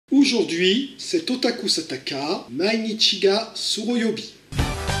Aujourd'hui, c'est Otaku Sataka, Mainichi ga suroyobi.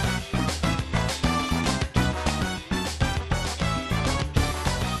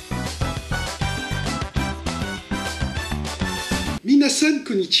 Minasan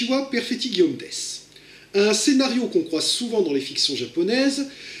konnichiwa, perfetti Guillaume des. Un scénario qu'on croise souvent dans les fictions japonaises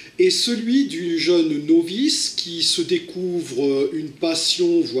est celui du jeune novice qui se découvre une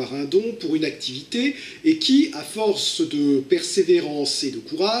passion, voire un don pour une activité et qui, à force de persévérance et de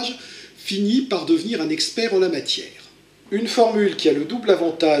courage, finit par devenir un expert en la matière. Une formule qui a le double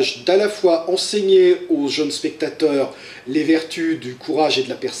avantage d'à la fois enseigner aux jeunes spectateurs les vertus du courage et de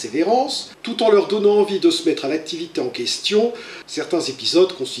la persévérance, tout en leur donnant envie de se mettre à l'activité en question, certains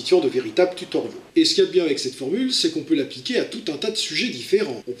épisodes constituant de véritables tutoriaux. Et ce qu'il y a de bien avec cette formule, c'est qu'on peut l'appliquer à tout un tas de sujets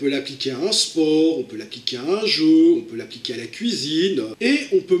différents. On peut l'appliquer à un sport, on peut l'appliquer à un jeu, on peut l'appliquer à la cuisine, et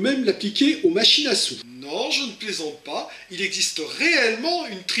on peut même l'appliquer aux machines à sous. Non, je ne plaisante pas, il existe réellement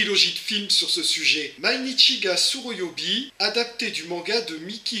une trilogie de films sur ce sujet. Mainichi ga suroyobi, adapté du manga de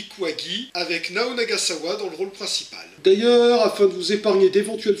Miki Kuwagi, avec Nao Nagasawa dans le rôle principal. D'ailleurs, afin de vous épargner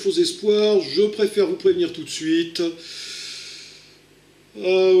d'éventuels faux espoirs, je préfère vous prévenir tout de suite.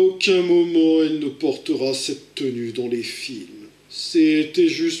 À aucun moment elle ne portera cette tenue dans les films. C'était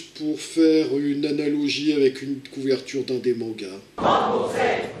juste pour faire une analogie avec une couverture d'un des mangas.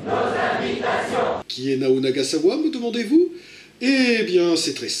 Remboursez nos invitations. Qui est Nao Nagasawa, me demandez-vous? Eh bien,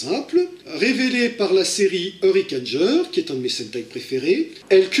 c'est très simple. Révélée par la série Hurricaneer, qui est un de mes sentai préférés,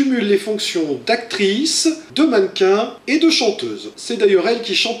 elle cumule les fonctions d'actrice, de mannequin et de chanteuse. C'est d'ailleurs elle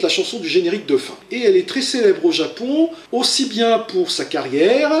qui chante la chanson du générique de fin. Et elle est très célèbre au Japon, aussi bien pour sa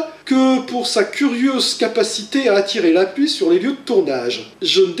carrière que pour sa curieuse capacité à attirer l'appui sur les lieux de tournage.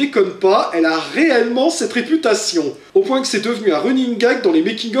 Je ne déconne pas, elle a réellement cette réputation, au point que c'est devenu un running gag dans les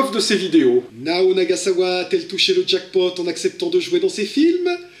making-of de ses vidéos. Nao Nagasawa a-t-elle touché le jackpot en acceptant de jouer dans ses films?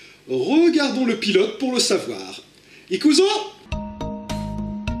 Regardons le pilote pour le savoir. Ikuzo!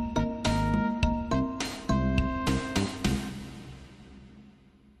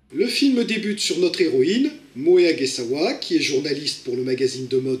 Le film débute sur notre héroïne, Moe Agesawa, qui est journaliste pour le magazine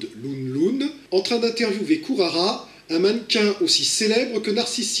de mode Loon Loon, en train d'interviewer Kurara, un mannequin aussi célèbre que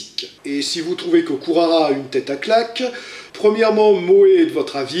narcissique. Et si vous trouvez que Kurara a une tête à claque, premièrement, Moe est de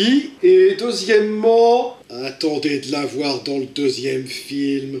votre avis, et deuxièmement, attendez de la voir dans le deuxième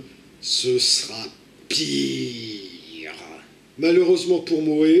film, ce sera pire. Malheureusement pour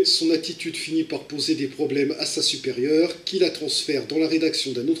Moe, son attitude finit par poser des problèmes à sa supérieure, qui la transfère dans la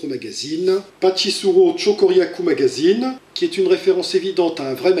rédaction d'un autre magazine, Pachitsuro Chokoryaku Magazine, qui est une référence évidente à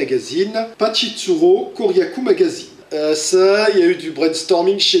un vrai magazine, Pachitsuro Koryaku Magazine. Ça, il y a eu du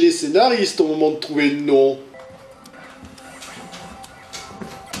brainstorming chez les scénaristes au moment de trouver le nom.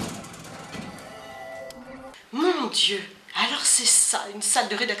 Mon Dieu, alors c'est ça, une salle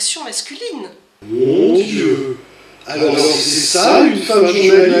de rédaction masculine? Mon Dieu! Alors c'est ça, une femme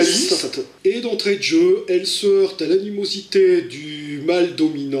journaliste? Et d'entrée de jeu, elle se heurte à l'animosité du mâle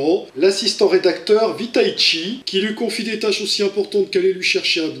dominant, l'assistant rédacteur Vitaichi, qui lui confie des tâches aussi importantes qu'aller lui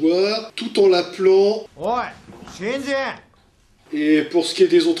chercher à boire, tout en l'appelant... Et pour ce qui est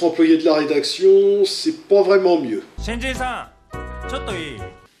des autres employés de la rédaction, c'est pas vraiment mieux.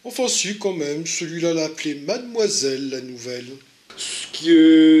 Enfin si, quand même, celui-là l'a appelée Mademoiselle, la nouvelle. Ce qui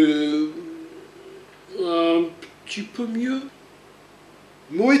est... un petit peu mieux.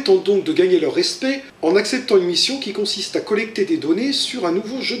 Moe tente donc de gagner leur respect en acceptant une mission qui consiste à collecter des données sur un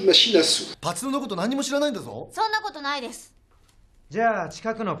nouveau jeu de machine à sous.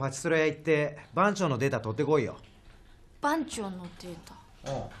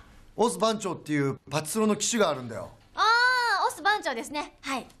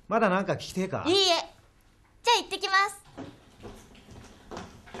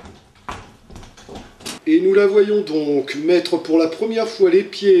 Et nous la voyons donc mettre pour la première fois les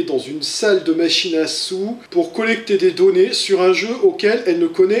pieds dans une salle de machine à sous pour collecter des données sur un jeu auquel elle ne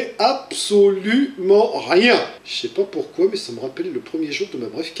connaît absolument rien. Je sais pas pourquoi, mais ça me rappelle le premier jour de ma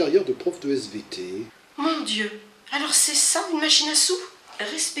brève carrière de prof de SVT. Mon Dieu, alors c'est ça une machine à sous?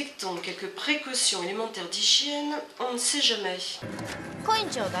 Respectons quelques précautions élémentaires d'hygiène, on ne sait jamais.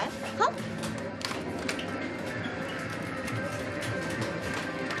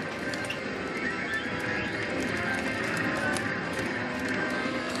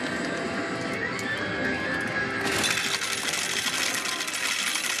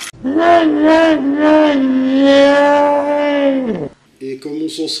 Et comme on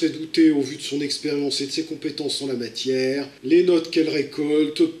s'en serait douté au vu de son expérience et de ses compétences en la matière, les notes qu'elle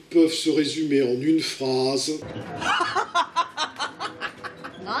récolte peuvent se résumer en une phrase.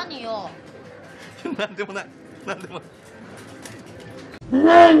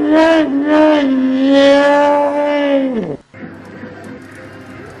 あ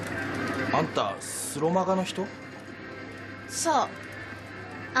んたスロマガの人？そう。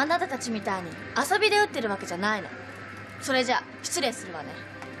あなたたちみたいに遊びで打ってるわけじゃないの。それじゃ失礼するわね。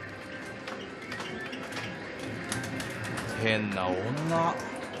変な女。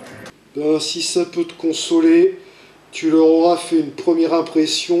Ben, si ça peut te consoler, tu leur auras fait une première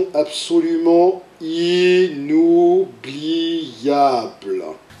impression absolument inoubliable.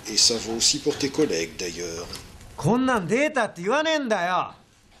 Et ça vaut aussi pour tes collègues d'ailleurs. こんなんデータって言わねえんだよ、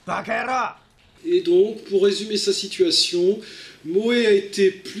バカ野郎。 Et donc, pour résumer sa situation, Moe a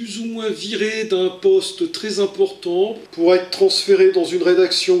été plus ou moins viré d'un poste très important pour être transféré dans une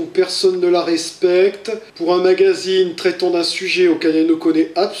rédaction où personne ne la respecte, pour un magazine traitant d'un sujet auquel elle ne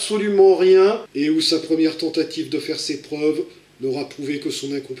connaît absolument rien et où sa première tentative de faire ses preuves n'aura prouvé que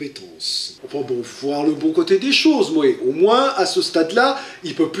son incompétence. Enfin bon, faut voir le bon côté des choses, Moe. Au moins, à ce stade-là,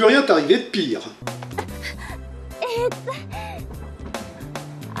 il peut plus rien t'arriver de pire.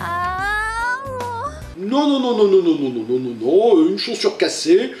 Non, une chaussure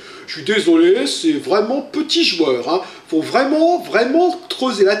cassée, je suis désolé, c'est vraiment petit joueur, hein. Faut vraiment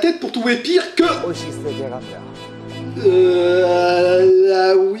creuser la tête pour trouver pire que...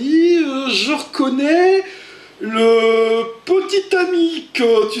 oui, je reconnais le petit ami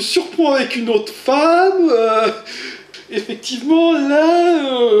que tu surprends avec une autre femme, effectivement, là,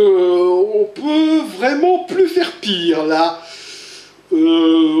 on peut vraiment plus faire pire, là.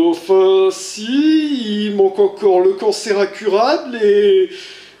 Enfin, si, il manque encore le cancer incurable et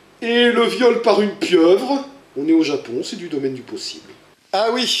le viol par une pieuvre. On est au Japon, c'est du domaine du possible. Ah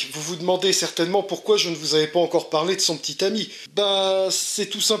oui, vous vous demandez certainement pourquoi je ne vous avais pas encore parlé de son petit ami. Bah, c'est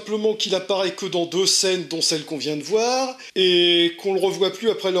tout simplement qu'il apparaît que dans 2 scènes, dont celle qu'on vient de voir, et qu'on le revoit plus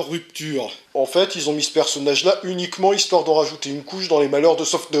après leur rupture. En fait, ils ont mis ce personnage-là uniquement histoire d'en rajouter une couche dans les malheurs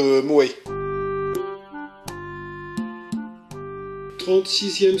de Moe.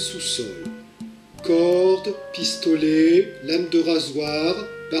 36e sous-sol. Cordes, pistolets, lame de rasoir,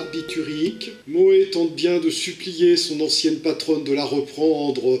 barbiturique. Moe tente bien de supplier son ancienne patronne de la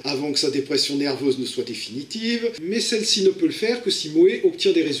reprendre avant que sa dépression nerveuse ne soit définitive, mais celle-ci ne peut le faire que si Moe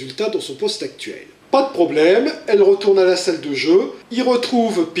obtient des résultats dans son poste actuel. Pas de problème, elle retourne à la salle de jeu, y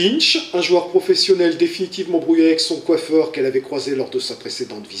retrouve Pinch, un joueur professionnel définitivement brouillé avec son coiffeur qu'elle avait croisé lors de sa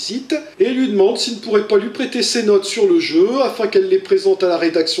précédente visite, et lui demande s'il ne pourrait pas lui prêter ses notes sur le jeu afin qu'elle les présente à la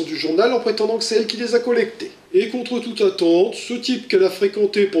rédaction du journal en prétendant que c'est elle qui les a collectées. Et contre toute attente, ce type qu'elle a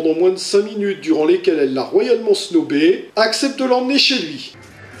fréquenté pendant moins de 5 minutes durant lesquelles elle l'a royalement snobé, accepte de l'emmener chez lui.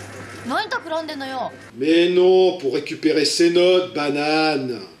 Mais non, pour récupérer ses notes,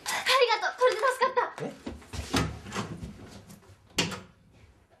 banane.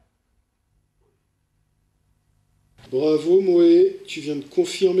 Bravo Moe, tu viens de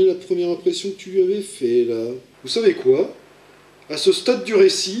confirmer la première impression que tu lui avais fait là. Vous savez quoi? À ce stade du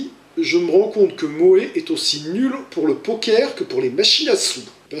récit, je me rends compte que Moe est aussi nul pour le poker que pour les machines à sous.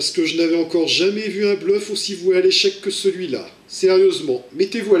 Parce que je n'avais encore jamais vu un bluff aussi voué à l'échec que celui-là. Sérieusement,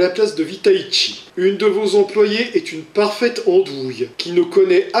 mettez-vous à la place de Vitaichi. Une de vos employées est une parfaite andouille, qui ne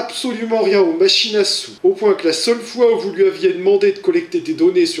connaît absolument rien aux machines à sous, au point que la seule fois où vous lui aviez demandé de collecter des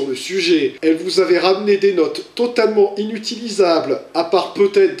données sur le sujet, elle vous avait ramené des notes totalement inutilisables, à part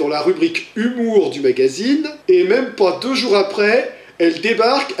peut-être dans la rubrique humour du magazine, et même pas 2 jours après, elle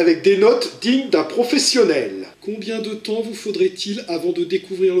débarque avec des notes dignes d'un professionnel. Combien de temps vous faudrait-il avant de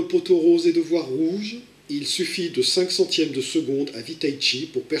découvrir le poteau rose et de voir rouge? Il suffit de 5 centièmes de seconde à Vitaichi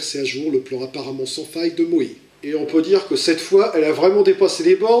pour percer à jour le plan apparemment sans faille de Moe. Et on peut dire que cette fois, elle a vraiment dépassé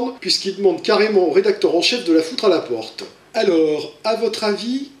les bornes, puisqu'il demande carrément au rédacteur en chef de la foutre à la porte. Alors, à votre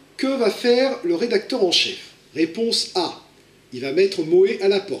avis, que va faire le rédacteur en chef? Réponse A. Il va mettre Moe à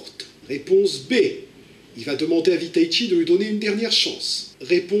la porte. Réponse B. Il va demander à Vitaichi de lui donner une dernière chance.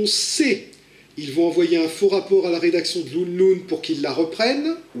 Réponse C. Ils vont envoyer un faux rapport à la rédaction de Loon pour qu'ils la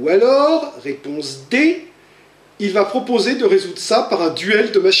reprennent. Ou alors, réponse D. Il va proposer de résoudre ça par un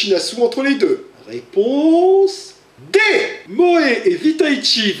duel de machines à sous entre les deux. Réponse D. Moe et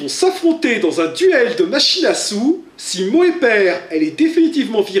Vitaichi vont s'affronter dans un duel de machines à sous. Si Moe perd, elle est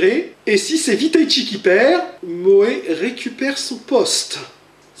définitivement virée. Et si c'est Vitaichi qui perd, Moe récupère son poste.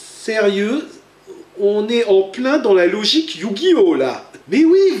 Sérieux? On est en plein dans la logique Yu-Gi-Oh là. Mais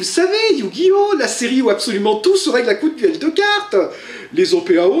oui, vous savez, Yu-Gi-Oh, la série où absolument tout se règle à coup de duel de cartes. Les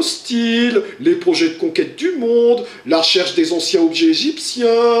OPA hostiles, les projets de conquête du monde, la recherche des anciens objets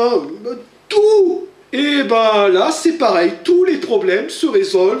égyptiens, tout. Et ben là, c'est pareil, tous les problèmes se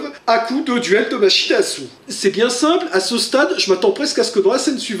résolvent à coup de duel de machines à sous. C'est bien simple, à ce stade, je m'attends presque à ce que dans la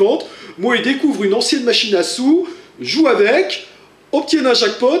scène suivante, Moe découvre une ancienne machine à sous, joue avec, obtiennent un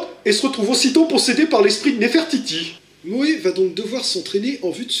jackpot et se retrouvent aussitôt possédés par l'esprit de Nefertiti. Moe va donc devoir s'entraîner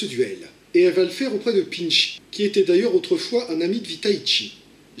en vue de ce duel. Et elle va le faire auprès de Pinch, qui était d'ailleurs autrefois un ami de Vitaichi.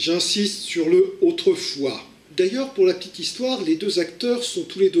 J'insiste sur le « autrefois ». D'ailleurs, pour la petite histoire, les deux acteurs sont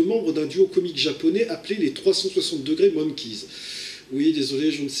tous les deux membres d'un duo comique japonais appelé les 360 degrés Monkeys. Oui,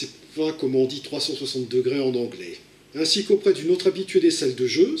 désolé, je ne sais pas comment on dit 360 degrés en anglais. Ainsi qu'auprès d'une autre habituée des salles de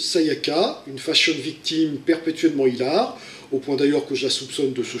jeu, Sayaka, une fashion victime perpétuellement hilare, au point d'ailleurs que je la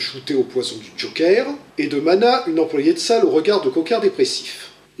soupçonne de se shooter au poison du Joker, et de Mana, une employée de salle au regard de coquard dépressif.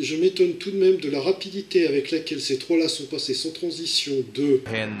 Je m'étonne tout de même de la rapidité avec laquelle ces trois-là sont passés sans transition de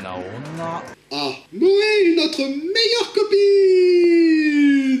à Moe, notre meilleure copine.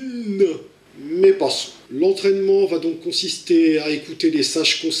 Mais passons. L'entraînement va donc consister à écouter les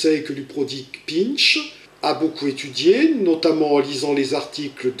sages conseils que lui prodigue Pinch, à beaucoup étudier, notamment en lisant les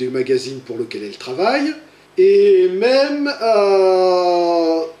articles des magazines pour lesquels elle travaille, et même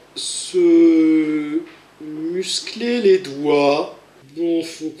à se muscler les doigts. Bon,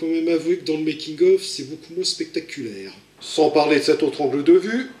 faut quand même avouer que dans le making-of, c'est beaucoup moins spectaculaire. Sans parler de cet autre angle de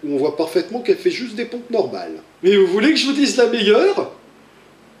vue, où on voit parfaitement qu'elle fait juste des pompes normales. Mais vous voulez que je vous dise la meilleure?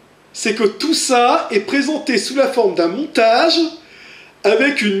 C'est que tout ça est présenté sous la forme d'un montage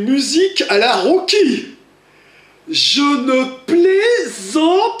avec une musique à la Rocky. Je ne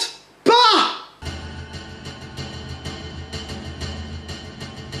plaisante pas!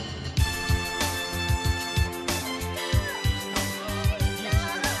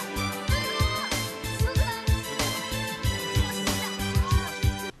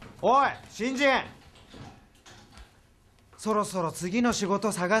おい新人、そろそろ次の仕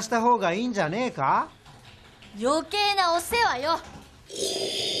事探した方がいいんじゃねえか？余計なお世話よ。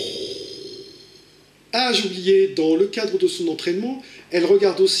 Ah, j'oubliais, dans le cadre de son entraînement, elle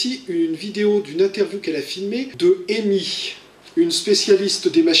regarde aussi une vidéo d'une interview qu'elle a filmée de Amy, une spécialiste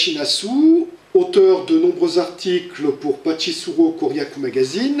des machines à sous, auteur de nombreux articles pour Pachisuro Koryaku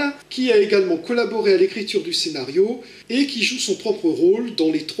Magazine, qui a également collaboré à l'écriture du scénario et qui joue son propre rôle dans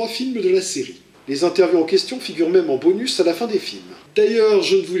les 3 films de la série. Les interviews en question figurent même en bonus à la fin des films. D'ailleurs,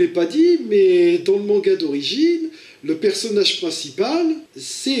 je ne vous l'ai pas dit, mais dans le manga d'origine, le personnage principal,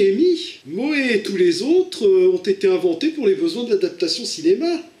 c'est Amy. Moe et tous les autres ont été inventés pour les besoins de l'adaptation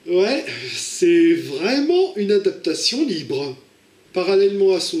cinéma. Ouais, c'est vraiment une adaptation libre.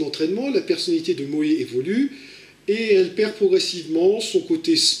 Parallèlement à son entraînement, la personnalité de Moe évolue et elle perd progressivement son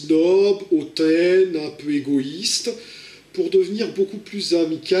côté snob, hautaine, un peu égoïste, pour devenir beaucoup plus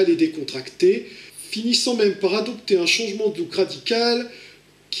amicale et décontractée, finissant même par adopter un changement de look radical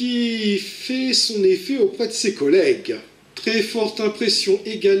qui fait son effet auprès de ses collègues. Très forte impression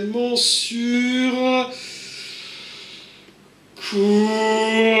également sur...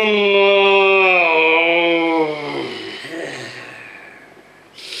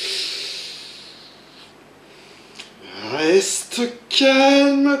 Reste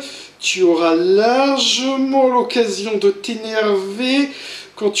calme, tu auras largement l'occasion de t'énerver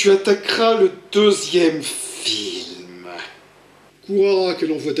quand tu attaqueras le 2e film. Kurara,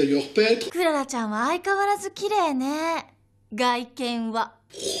 qu'elle envoie d'ailleurs paître. クララちゃんは相変わらず綺麗ね。外見は。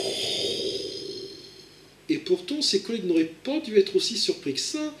 Et pourtant, ses collègues n'auraient pas dû être aussi surpris que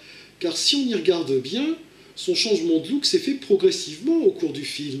ça, car si on y regarde bien, son changement de look s'est fait progressivement au cours du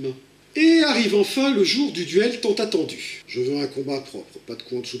film. Et arrive enfin le jour du duel tant attendu. Je veux un combat propre, pas de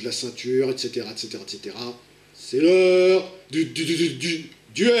coup en dessous de la ceinture, etc., etc., etc. C'est l'heure du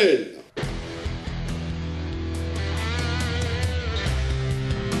duel.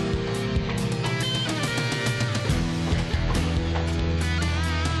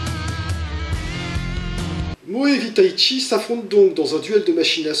 Moe et Vitaichi s'affrontent donc dans un duel de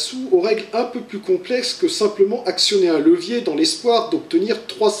machines à sous aux règles un peu plus complexes que simplement actionner un levier dans l'espoir d'obtenir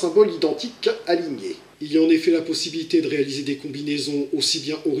 3 symboles identiques alignés. Il y a en effet la possibilité de réaliser des combinaisons aussi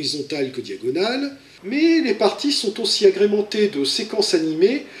bien horizontales que diagonales, mais les parties sont aussi agrémentées de séquences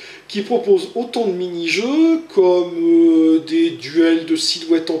animées qui proposent autant de mini-jeux comme des duels de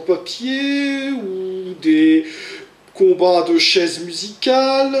silhouettes en papier ou des combats de chaises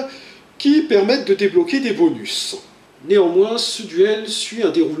musicales, qui permettent de débloquer des bonus. Néanmoins, ce duel suit un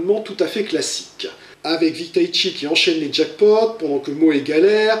déroulement tout à fait classique, avec Vitaichi qui enchaîne les jackpots pendant que Moe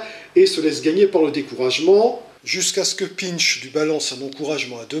galère et se laisse gagner par le découragement, jusqu'à ce que Pinch lui balance un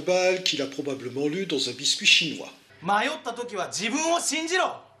encouragement à 2 balles qu'il a probablement lu dans un biscuit chinois.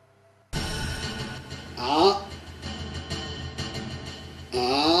 Ah.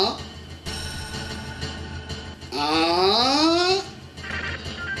 Ah. Ah.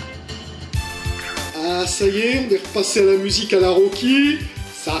 Ah, ça y est, on est repassé à la musique à la Rocky.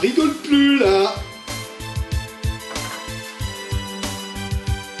 Ça rigole plus, là.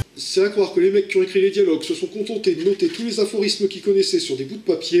 C'est à croire que les mecs qui ont écrit les dialogues se sont contentés de noter tous les aphorismes qu'ils connaissaient sur des bouts de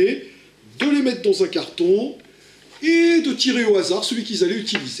papier, de les mettre dans un carton, et de tirer au hasard celui qu'ils allaient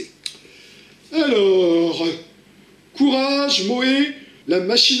utiliser. Alors, courage, Moé, la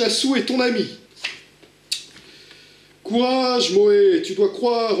machine à sous est ton ami. Courage, Moé, tu dois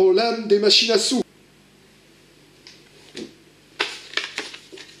croire en l'âme des machines à sous.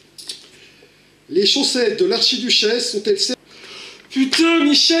 Les chaussettes de l'archiduchesse sont-elles... Putain,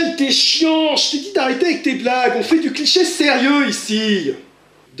 Michel, t'es chiant! Je t'ai dit d'arrêter avec tes blagues, on fait du cliché sérieux ici!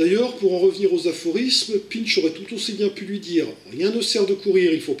 D'ailleurs, pour en revenir aux aphorismes, Pinch aurait tout aussi bien pu lui dire « Rien ne sert de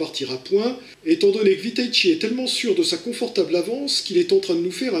courir, il faut partir à point », étant donné que Vitaichi est tellement sûr de sa confortable avance qu'il est en train de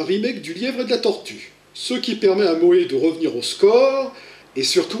nous faire un remake du lièvre et de la tortue. Ce qui permet à Moé de revenir au score, et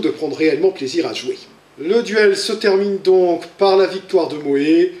surtout de prendre réellement plaisir à jouer. Le duel se termine donc par la victoire de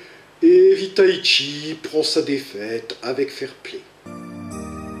Moé, et Vitaichi prend sa défaite avec fair play.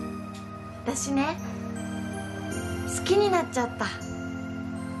 私ね好きになっちゃった。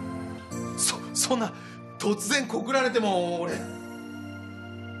そんな突然告られても俺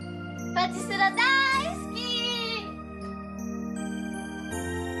パチスロ大好き。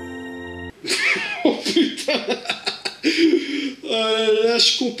 Oh putain! Là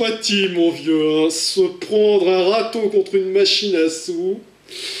je compatis mon vieux, hein. Se prendre un râteau contre une machine à sous...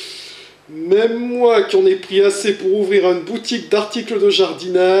 Même moi qui en ai pris assez pour ouvrir une boutique d'articles de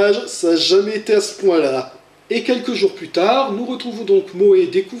jardinage, ça n'a jamais été à ce point-là. Et quelques jours plus tard, nous retrouvons donc Moé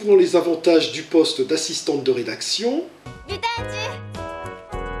découvrant les avantages du poste d'assistante de rédaction.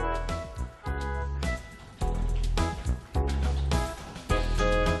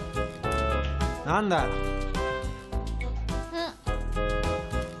 Nanda.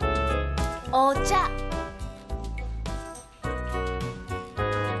 お茶。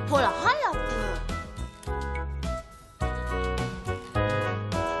ほら早く。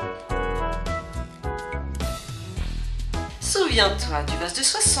 Souviens-toi du vase de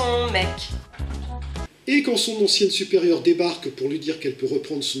Soissons, mec. Et quand son ancienne supérieure débarque pour lui dire qu'elle peut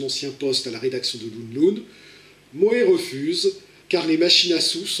reprendre son ancien poste à la rédaction de Loon Loon, Moé refuse, car les machines à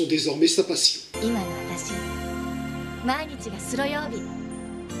sous sont désormais sa passion. 今の私、毎日がスロ曜日。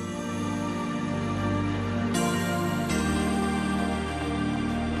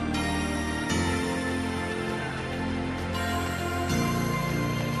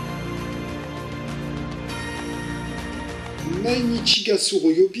 Mainichi ga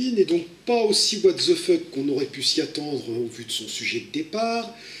suroyobi n'est donc pas aussi what the fuck qu'on aurait pu s'y attendre au vu de son sujet de départ,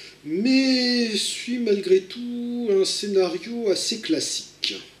 mais suit malgré tout un scénario assez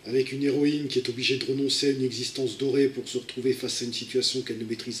classique, avec une héroïne qui est obligée de renoncer à une existence dorée pour se retrouver face à une situation qu'elle ne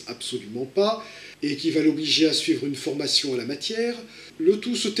maîtrise absolument pas, et qui va l'obliger à suivre une formation à la matière, le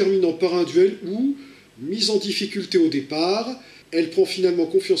tout se terminant par un duel où, mise en difficulté au départ, elle prend finalement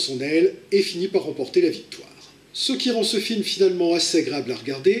confiance en elle et finit par remporter la victoire. Ce qui rend ce film finalement assez agréable à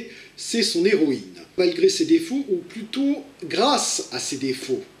regarder, c'est son héroïne, malgré ses défauts, ou plutôt grâce à ses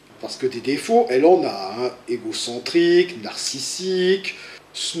défauts. Parce que des défauts, elle en a, hein. Égocentrique, narcissique,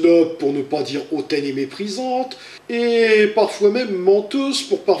 snob pour ne pas dire hautaine et méprisante, et parfois même menteuse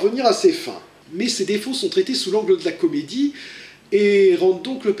pour parvenir à ses fins. Mais ces défauts sont traités sous l'angle de la comédie, et rendent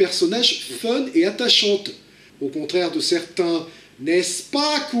donc le personnage fun et attachante. Au contraire de certains, n'est-ce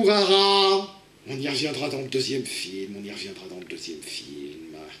pas, Kurara ? On y reviendra dans le deuxième film,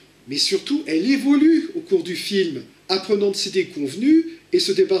 Mais surtout, elle évolue au cours du film, apprenant de ses déconvenus et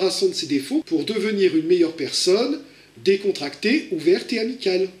se débarrassant de ses défauts pour devenir une meilleure personne, décontractée, ouverte et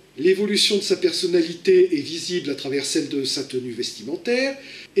amicale. L'évolution de sa personnalité est visible à travers celle de sa tenue vestimentaire,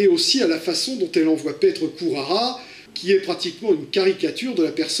 et aussi à la façon dont elle envoie paître Kurara, qui est pratiquement une caricature de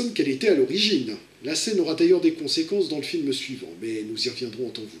la personne qu'elle était à l'origine. La scène aura d'ailleurs des conséquences dans le film suivant, mais nous y reviendrons en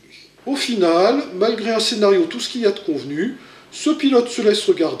temps voulu. Au final, malgré un scénario tout ce qu'il y a de convenu, ce pilote se laisse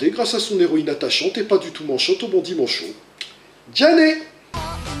regarder grâce à son héroïne attachante et pas du tout manchote au bandit manchot. Janet!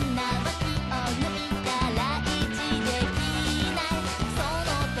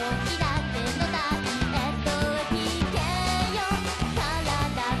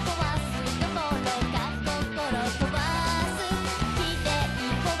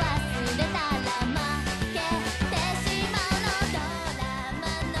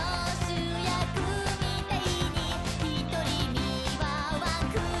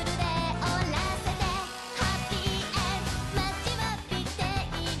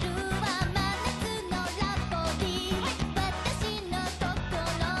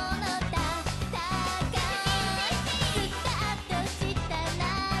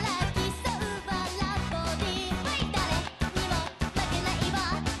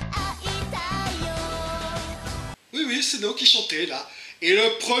 C'est Nao qui chantait là. Et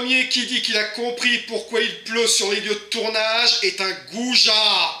le premier qui dit qu'il a compris pourquoi il pleut sur les lieux de tournage est un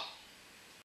goujat.